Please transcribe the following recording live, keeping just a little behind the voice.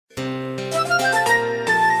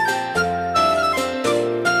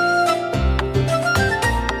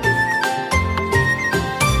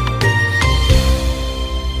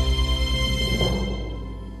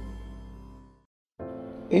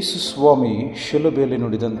ಯೇಸು ಸ್ವಾಮಿ ಶಿಲುಬೆಯಲ್ಲಿ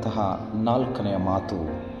ನುಡಿದಂತಹ 4ನೆಯ ಮಾತು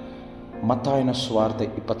ಮತ್ತಾಯನ ಸುವಾರ್ತೆ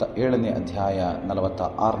 27ನೇ ಅಧ್ಯಾಯ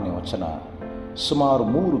 46ನೇ ವಚನ. ಸುಮಾರು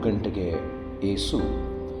 3 ಗಂಟೆಗೆ ಯೇಸು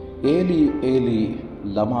ಏಲಿ ಏಲಿ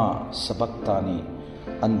ಲಮಾ ಸಬಕ್ತಾನಿ,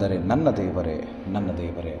 ಅಂದರೆ ನನ್ನ ದೇವರೇ ನನ್ನ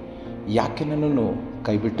ದೇವರೇ ಯಾಕೆ ನನ್ನನ್ನು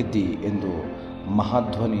ಕೈಬಿಟ್ಟಿದ್ದಿ ಎಂದು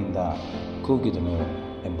ಮಹಾಧ್ವನಿಯಿಂದ ಕೂಗಿದನು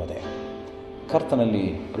ಎಂಬುದೇ. ಕರ್ತನಲ್ಲಿ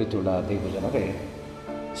ಪ್ರೀತಿಯುಳ್ಳ ದೇವಜನರೇ,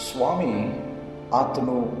 ಸ್ವಾಮಿ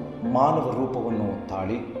ಆತನು ಮಾನವ ರೂಪವನ್ನು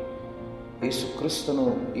ತಾಳಿ ಯೇಸು ಕ್ರಿಸ್ತನು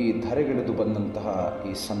ಈ ಧರೆಗಿಳಿದು ಬಂದಂತಹ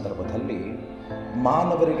ಈ ಸಂದರ್ಭದಲ್ಲಿ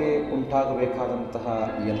ಮಾನವರಿಗೆ ಉಂಟಾಗಬೇಕಾದಂತಹ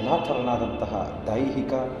ಎಲ್ಲ ಥರನಾದಂತಹ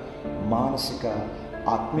ದೈಹಿಕ, ಮಾನಸಿಕ,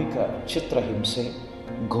 ಆತ್ಮಿಕ ಚಿತ್ರಹಿಂಸೆ,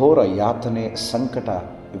 ಘೋರ ಯಾತನೆ, ಸಂಕಟ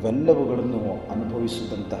ಇವೆಲ್ಲವುಗಳನ್ನು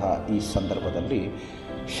ಅನುಭವಿಸಿದಂತಹ ಈ ಸಂದರ್ಭದಲ್ಲಿ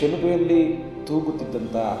ಶಿಲುಬೆಯಲ್ಲಿ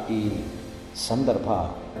ತೂಗುತ್ತಿದ್ದಂಥ ಈ ಸಂದರ್ಭ,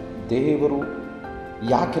 ದೇವರು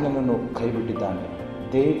ಯಾಕೆ ನನ್ನನ್ನು ಕೈಬಿಟ್ಟಿದ್ದಾನೆ,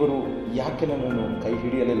 ದೇವರು ಯಾಕೆ ನನ್ನನ್ನು ಕೈ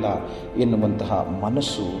ಹಿಡಿಯಲಿಲ್ಲ ಎನ್ನುವಂತಹ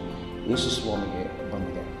ಮನಸ್ಸು ಯೇಸು ಸ್ವಾಮಿಗೆ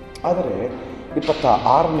ಬಂದಿದೆ. ಆದರೆ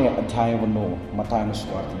 26ನೇ ಅಧ್ಯಾಯವನ್ನು ಮತ್ತಾಯನ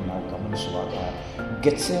ಸುವಾರ್ತೆಯನ್ನು ನಾವು ಗಮನಿಸುವಾಗ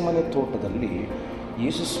ಗೆತ್ಸೆಮನೆ ತೋಟದಲ್ಲಿ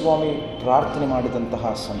ಯೇಸು ಸ್ವಾಮಿ ಪ್ರಾರ್ಥನೆ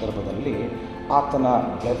ಮಾಡಿದಂತಹ ಸಂದರ್ಭದಲ್ಲಿ ಆತನ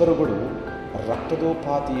ಬೆವರುಗಳು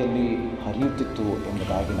ರಕ್ತದೋಪಾದಿಯಲ್ಲಿ ಹರಿಯುತ್ತಿತ್ತು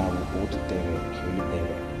ಎಂಬುದಾಗಿ ನಾವು ಓದುತ್ತೇವೆ,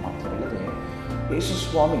 ಕೇಳಿದ್ದೇವೆ. ಮಾತ್ರವಲ್ಲದೆ ಯೇಸು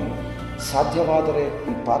ಸ್ವಾಮಿ ಸಾಧ್ಯವಾದರೆ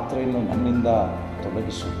ಈ ಪಾತ್ರೆಯನ್ನು ನನ್ನಿಂದ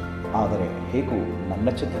ತೊಲಗಿಸು, ಆದರೆ ಹೇಗೂ ನನ್ನ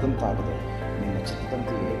ಚಿತ್ತದಂತಾಗದೆ ನಿನ್ನ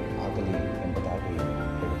ಚಿತ್ತದಂತೆಯೇ ಆಗಲಿ ಎಂಬುದಾಗಿ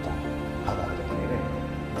ಹೇಳುತ್ತಾನೆ. ಹಾಗಾದರೆ ಬೇರೆ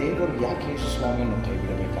ದೇವರು ಯಾಕೆ ಯೇಸು ಸ್ವಾಮಿಯನ್ನು ಕೈ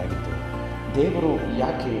ಬಿಡಬೇಕಾಗಿತ್ತು? ದೇವರು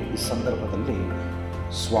ಯಾಕೆ ಈ ಸಂದರ್ಭದಲ್ಲಿ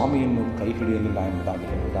ಸ್ವಾಮಿಯನ್ನು ಕೈ ಹಿಡಿಯಲಿಲ್ಲ ಎಂಬುದಾಗಿ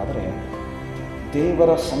ಹೇಳುವುದಾದರೆ,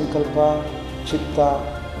 ದೇವರ ಸಂಕಲ್ಪ, ಚಿತ್ತ,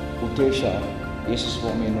 ಉದ್ದೇಶ ಯೇಸು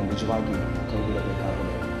ಸ್ವಾಮಿಯನ್ನು ನಿಜವಾಗಿ ಕೈ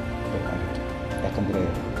ಬಿಡಬೇಕಾಗಿತ್ತು. ಯಾಕಂದರೆ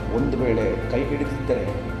ಒಂದು ವೇಳೆ ಕೈ ಹಿಡಿದಿದ್ದರೆ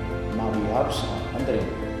ನಾವು ಯಾರು ಸಹ, ಅಂದರೆ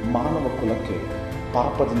ಮಾನವ ಕುಲಕ್ಕೆ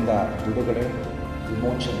ಪಾಪದಿಂದ ಬಿಡುಗಡೆ,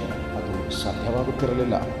 ವಿಮೋಚನೆ ಅದು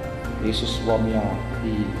ಸಾಧ್ಯವಾಗುತ್ತಿರಲಿಲ್ಲ. ಯೇಸು ಸ್ವಾಮಿಯ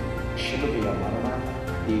ಈ ಶಿಲುಬೆಯ ಮರಣ,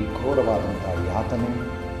 ಈ ಘೋರವಾದಂಥ ಯಾತನೆ,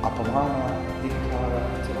 ಅಪಮಾನ, ಧಿಕ್ಕಾರ,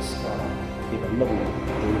 ತಿರಸ್ಕಾರ ಇವೆಲ್ಲವೂ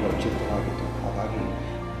ದೇವರ ಚಿತ್ತವಾಗಿತ್ತು. ಹಾಗಾಗಿ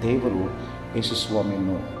ದೇವರು ಯೇಸು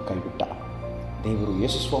ಸ್ವಾಮಿಯನ್ನು ಕೈಬಿಟ್ಟ. ದೇವರು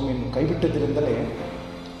ಯೇಸು ಸ್ವಾಮಿಯನ್ನು ಕೈಬಿಟ್ಟಿದ್ದರಿಂದಲೇ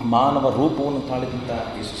ಮಾನವ ರೂಪವನ್ನು ತಾಳಿದಂಥ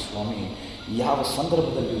ಯೇಸು ಸ್ವಾಮಿ ಯಾವ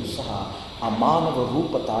ಸಂದರ್ಭದಲ್ಲಿಯೂ ಸಹ ಆ ಮಾನವ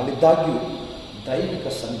ರೂಪ ತಾಳಿದ್ದಾಗ್ಯೂ ದೈವಿಕ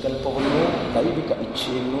ಸಂಕಲ್ಪವನ್ನು, ದೈವಿಕ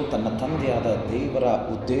ಇಚ್ಛೆಯನ್ನು, ತನ್ನ ತಂದೆಯಾದ ದೇವರ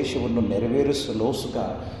ಉದ್ದೇಶವನ್ನು ನೆರವೇರಿಸಲೋಸುಗ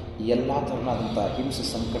ಎಲ್ಲ ಥರನಾದಂಥ ಹಿಂಸೆ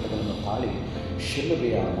ಸಂಕಟಗಳನ್ನು ತಾಳಿ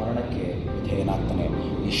ಶಿಲುಬೆಯ ಮರಣಕ್ಕೆ ವಿಧೇಯನಾಗ್ತಾನೆ.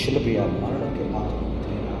 ಈ ಶಿಲುಬೆಯ ಮರಣಕ್ಕೆ ಮಾತ್ರ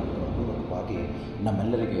ವಿಧೇಯನಾಗುವ ಮೂಲಕವಾಗಿ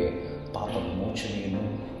ನಮ್ಮೆಲ್ಲರಿಗೆ ಪಾಪ ವಿಮೋಚನೆಯನ್ನು,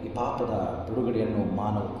 ಈ ಪಾಪದ ಬಿಡುಗಡೆಯನ್ನು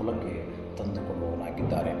ಮಾನವ ಕುಲಕ್ಕೆ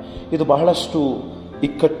ತಂದುಕೊಳ್ಳುವವನಾಗಿದ್ದಾನೆ. ಇದು ಬಹಳಷ್ಟು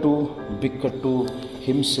ಇಕ್ಕಟ್ಟು, ಬಿಕ್ಕಟ್ಟು,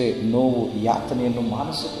 ಹಿಂಸೆ, ನೋವು, ಯಾತನೆಯನ್ನು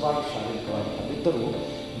ಮಾನಸಿಕವಾಗಿ, ಶಾರೀರಿಕವಾಗಿ ತಂದಿದ್ದರೂ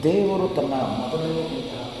ದೇವರು ತನ್ನ ಮಗನನ್ನು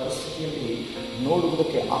ಇಂತಹ ಪರಿಸ್ಥಿತಿಯಲ್ಲಿ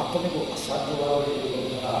ನೋಡುವುದಕ್ಕೆ ಆತನಿಗೂ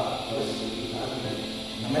ಅಸಾಧ್ಯವಾಗಿರುವಂತಹ ಪರಿಸ್ಥಿತಿ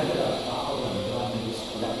ನಮ್ಮೆಲ್ಲರ ಪಾಪದ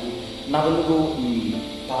ನಿವಾರಣೆಗೋಸ್ಕರವಾಗಿ ನಾವೆಲ್ಲರೂ ಈ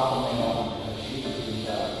ಪಾಪಮಯ ಜೀವಿತದಿಂದ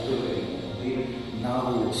ಬಿಡುಗಡೆ ಹೊಂದಿ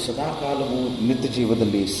ನಾವು ಸದಾಕಾಲವೂ ನಿತ್ಯ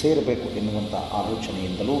ಜೀವದಲ್ಲಿ ಸೇರಬೇಕು ಎನ್ನುವಂಥ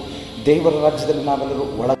ಆಲೋಚನೆಯಿಂದಲೂ, ದೇವರ ರಾಜ್ಯದಲ್ಲಿ ನಾವೆಲ್ಲರೂ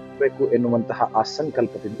ಒಳಗಬೇಕು ಎನ್ನುವಂತಹ ಆ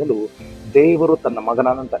ಸಂಕಲ್ಪದಿಂದಲೂ ದೇವರು ತನ್ನ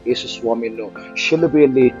ಮಗನಾದಂಥ ಯೇಸು ಸ್ವಾಮಿಯನ್ನು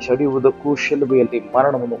ಶಿಲುಬೆಯಲ್ಲಿ ಚಡಿಯುವುದಕ್ಕೂ, ಶಿಲುಬೆಯಲ್ಲಿ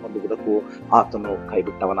ಮರಣವನ್ನು ಹೊಂದುವುದಕ್ಕೂ ಆತನು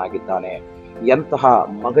ಕೈಬಿಟ್ಟವನಾಗಿದ್ದಾನೆ. ಎಂತಹ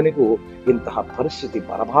ಮಗನಿಗೂ ಇಂತಹ ಪರಿಸ್ಥಿತಿ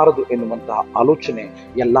ಬರಬಾರದು ಎನ್ನುವಂತಹ ಆಲೋಚನೆ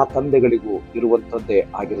ಎಲ್ಲ ತಂದೆಗಳಿಗೂ ಇರುವಂಥದ್ದೇ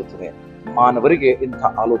ಆಗಿರುತ್ತದೆ. ಮಾನವರಿಗೆ ಇಂಥ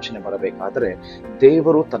ಆಲೋಚನೆ ಬರಬೇಕಾದರೆ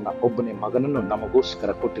ದೇವರು ತನ್ನ ಒಬ್ಬನೇ ಮಗನನ್ನು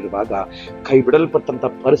ನಮಗೋಸ್ಕರ ಕೊಟ್ಟಿರುವಾಗ, ಕೈ ಬಿಡಲ್ಪಟ್ಟಂಥ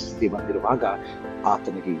ಪರಿಸ್ಥಿತಿ ಬಂದಿರುವಾಗ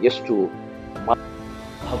ಆತನಿಗೆ ಎಷ್ಟು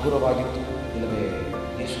ಹಗುರವಾಗಿತ್ತು, ಇಲ್ಲವೇ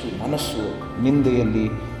ಎಷ್ಟು ಮನಸ್ಸು ನಿಂದೆಯಲ್ಲಿ,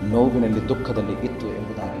 ನೋವಿನಲ್ಲಿ, ದುಃಖದಲ್ಲಿ ಇತ್ತು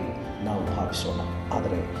ಎಂಬುದಾಗಿ ನಾವು ಭಾವಿಸೋಣ.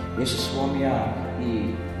 ಆದರೆ ಯೇಸು ಸ್ವಾಮಿಯ ಈ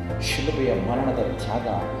ಶಿಲುಬೆಯ ಮರಣದ ತ್ಯಾಗ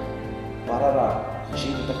ಪರರ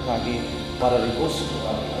ಜೀವಿತಕ್ಕಾಗಿ,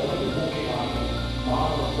 ಪರರಿಗೋಸ್ಕರವಾಗಿ,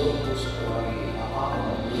 ಮಾನವಗೋಸ್ಕರವಾಗಿ ಪಾಪದ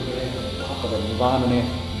ಬಿಡುಗಡೆ, ಪಾಪದ ನಿವಾರಣೆ,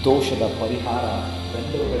 ದೋಷದ ಪರಿಹಾರ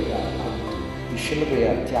ಎಲ್ಲವುಗಳಿಗಾಗಿತ್ತು. ಈ ಶಿಲುಬೆಯ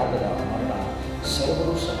ತ್ಯಾಗದ ಮರಣ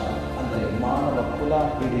ಸರ್ವರೂ ಸಹ, ಅಂದರೆ ಮಾನವ ಕುಲ,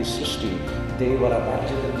 ಇಡೀ ಸೃಷ್ಟಿ ದೇವರ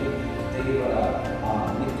ರಾಜ್ಯದಲ್ಲಿ, ದೇವರ ಆ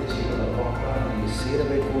ನಿತ್ಯ ಜೀವನದ ಪ್ರಕಾರದಲ್ಲಿ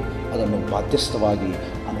ಸೇರಬೇಕು, ಅದನ್ನು ಬಾಧ್ಯಸ್ಥವಾಗಿ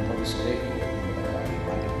ಅನುಭವಿಸಬೇಕು ಎಂಬುದಕ್ಕಾಗಿ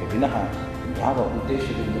ಆಗಿದ್ದೆ ವಿನಃ ಯಾವ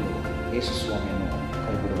ಉದ್ದೇಶದಿಂದಲೂ ಯೇಸು ಸ್ವಾಮಿಯನ್ನು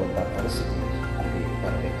ಕೈಬಿಡುವಂಥ ಪರಿಸ್ಥಿತಿ ಅಲ್ಲಿ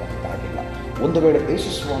ಬರಬೇಕಾಗಿಲ್ಲ. ಒಂದು ವೇಳೆ ಯೇಸು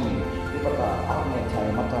ಸ್ವಾಮಿ 26ನೇ ಅಧ್ಯಾಯ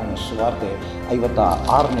ಮತ್ತಾಯನ ಸುವಾರ್ತೆ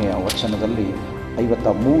 56ನೇ ವಚನದಲ್ಲಿ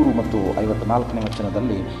 53 ಮತ್ತು 54ನೇ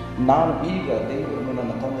ವಚನದಲ್ಲಿ, ನಾನು ಈಗ ದೇವರನ್ನು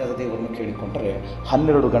ನನ್ನ ತಂದೆಯಾದ ದೇವರನ್ನು ಕೇಳಿಕೊಂಡರೆ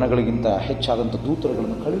 12 ಗಣಗಳಿಗಿಂತ ಹೆಚ್ಚಾದಂಥ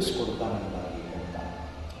ದೂತರುಗಳನ್ನು ಕಳುಹಿಸಿಕೊಡುತ್ತಾನೆ ಎಂಬುದಾಗಿ ಹೇಳ್ತಾನೆ.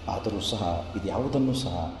 ಆದರೂ ಸಹ ಇದ್ಯಾವುದನ್ನು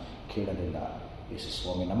ಸಹ ಕೇಳಲಿಲ್ಲ. ಯೇಸು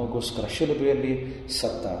ಸ್ವಾಮಿ ನಮಗೋಸ್ಕರ ಶಿಲುಬೆಯಲ್ಲಿ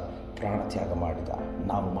ಸತ್ತ ಪ್ರಾಣ ತ್ಯಾಗ ಮಾಡಿದ.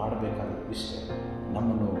 ನಾವು ಮಾಡಬೇಕಾದಷ್ಟೇ.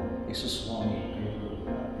 ನಮ್ಮನ್ನು ಯೇಸು ಸ್ವಾಮಿ ಕೈ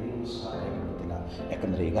ಬಿಡುವುದಿಲ್ಲ, ದೇವರು ಸಹ ಕೈ ಬಿಡುವುದಿಲ್ಲ.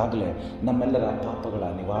 ಯಾಕಂದರೆ ಈಗಾಗಲೇ ನಮ್ಮೆಲ್ಲರ ಪಾಪಗಳ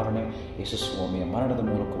ನಿವಾರಣೆ ಯೇಸು ಸ್ವಾಮಿಯ ಮರಣದ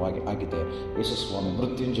ಮೂಲಕವಾಗಿ ಆಗಿದೆ. ಯೇಸು ಸ್ವಾಮಿ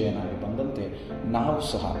ಮೃತ್ಯುಂಜಯನಾಗಿ ಬಂದಂತೆ ನಾವು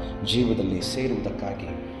ಸಹ ಜೀವದಲ್ಲಿ ಸೇರುವುದಕ್ಕಾಗಿ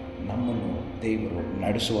ನಮ್ಮನ್ನು ದೇವರು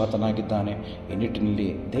ನಡೆಸುವಾತನಾಗಿದ್ದಾನೆ. ಈ ನಿಟ್ಟಿನಲ್ಲಿ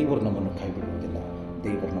ದೇವರು ನಮ್ಮನ್ನು ಕೈ ಬಿಡುವುದಿಲ್ಲ.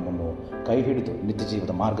 ದೇವರು ನಮ್ಮನ್ನು ಕೈ ಹಿಡಿದು ನಿತ್ಯ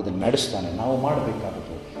ಜೀವದ ಮಾರ್ಗದಲ್ಲಿ ನಡೆಸ್ತಾನೆ. ನಾವು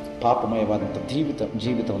ಮಾಡಬೇಕಾದದ್ದು ಪಾಪಮಯವಾದಂಥ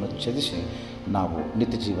ಜೀವಿತವನ್ನು ತ್ಯಜಿಸಿ ನಾವು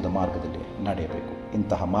ನಿತ್ಯ ಜೀವದ ಮಾರ್ಗದಲ್ಲಿ ನಡೆಯಬೇಕು.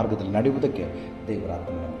 ಇಂತಹ ಮಾರ್ಗದಲ್ಲಿ ನಡೆಯುವುದಕ್ಕೆ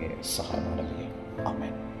ದೇವರಾತ್ಮ ನಮಗೆ ಸಹಾಯ ಮಾಡಲಿ.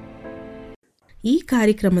 ಆಮೆನ್. ಈ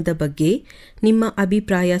ಕಾರ್ಯಕ್ರಮದ ಬಗ್ಗೆ ನಿಮ್ಮ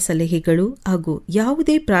ಅಭಿಪ್ರಾಯ, ಸಲಹೆಗಳು ಹಾಗೂ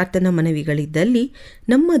ಯಾವುದೇ ಪ್ರಾರ್ಥನಾ ಮನವಿಗಳಿದ್ದಲ್ಲಿ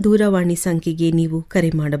ನಮ್ಮ ದೂರವಾಣಿ ಸಂಖ್ಯೆಗೆ ನೀವು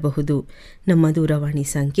ಕರೆ ಮಾಡಬಹುದು. ನಮ್ಮ ದೂರವಾಣಿ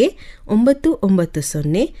ಸಂಖ್ಯೆ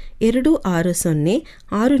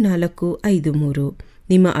 9920-260-6453.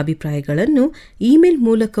 ನಿಮ್ಮ ಅಭಿಪ್ರಾಯಗಳನ್ನು ಇಮೇಲ್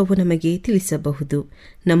ಮೂಲಕವೂ ನಮಗೆ ತಿಳಿಸಬಹುದು.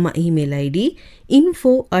 ನಮ್ಮ ಇಮೇಲ್ ID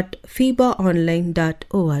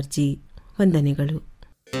info@fibaonline.org. ವಂದನೆಗಳು.